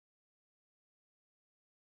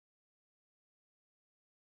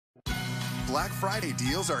Black Friday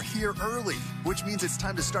deals are here early, which means it's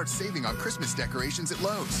time to start saving on Christmas decorations at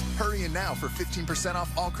Lowe's. Hurry in now for 15%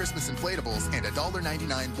 off all Christmas inflatables and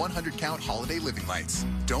 $1.99 100-count holiday living lights.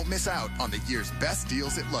 Don't miss out on the year's best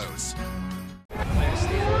deals at Lowe's.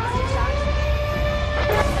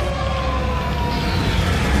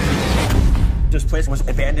 This place was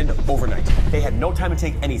abandoned overnight. They had no time to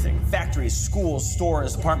take anything. Factories, schools,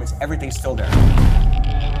 stores, apartments, everything's still there.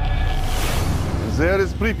 There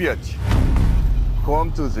is Pripyat,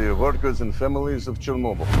 home to the workers and families of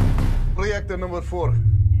Chernobyl. Reactor number 4,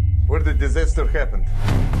 where the disaster happened.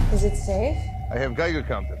 Is it safe? I have Geiger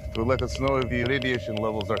counted to let us know if the radiation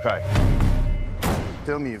levels are high.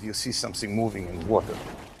 Tell me if you see something moving in water.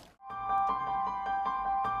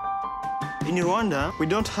 In Rwanda, we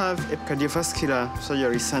don't have a cardiovascular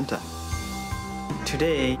surgery center.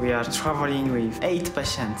 Today, we are traveling with 8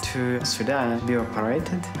 patients to Sudan to be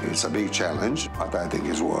operated. It's a big challenge, but I think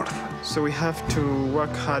it's worth. So we have to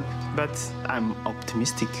work hard, but I'm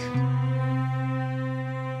optimistic.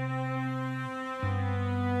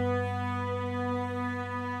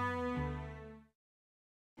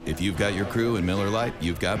 If you've got your crew in Miller Lite,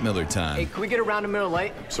 you've got Miller time. Hey, can we get a round of Miller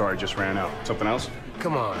Lite? Sorry, just ran out. Something else?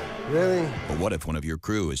 Come on, really? But what if one of your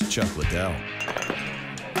crew is Chuck Liddell?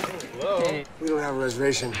 Hello. Hey. We don't have a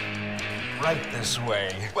reservation. Right this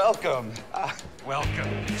way. Welcome.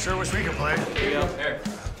 Welcome. Sure wish we could play. Here you go. Here.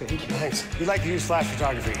 Thank you. Thanks. We'd like to use flash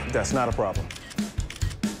photography. That's not a problem.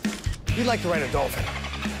 We'd like to ride a dolphin.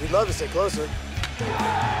 We'd love to stay closer.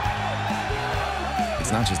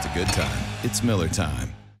 It's not just a good time, it's Miller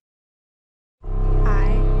time.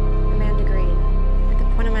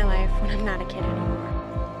 Not a kid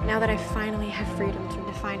anymore. Now that I finally have freedom to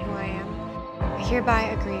define who I am, I hereby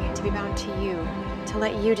agree to be bound to you, to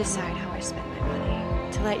let you decide how I spend my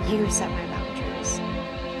money, to let you set my boundaries,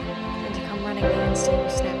 and to come running the instant you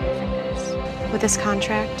snap your fingers. With this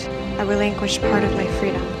contract, I relinquish part of my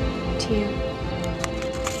freedom to you.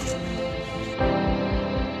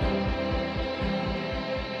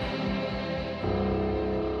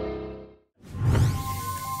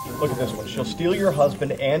 Look at this one. She'll steal your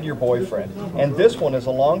husband and your boyfriend. And this one is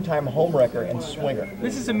a longtime homewrecker and swinger.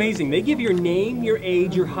 This is amazing. They give your name, your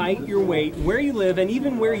age, your height, your weight, where you live, and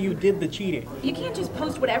even where you did the cheating. You can't just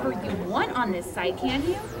post whatever you want on this site, can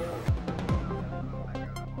you?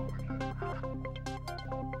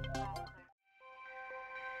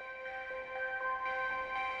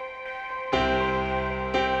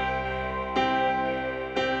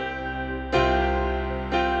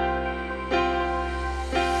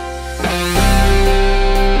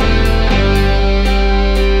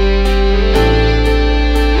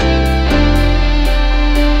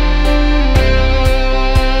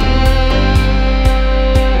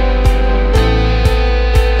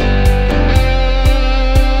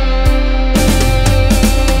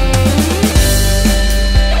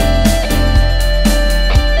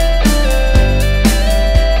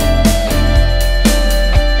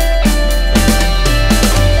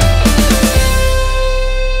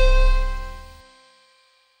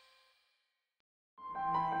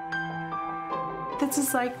 This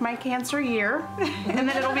is like my cancer year, and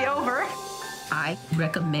then it'll be over. I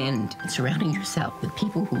recommend surrounding yourself with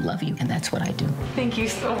people who love you, and that's what I do. Thank you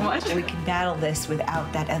so much. We can battle this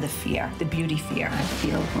without that other fear, the beauty fear. I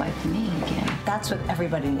feel like me again. That's what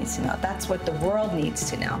everybody needs to know. That's what the world needs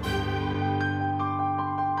to know.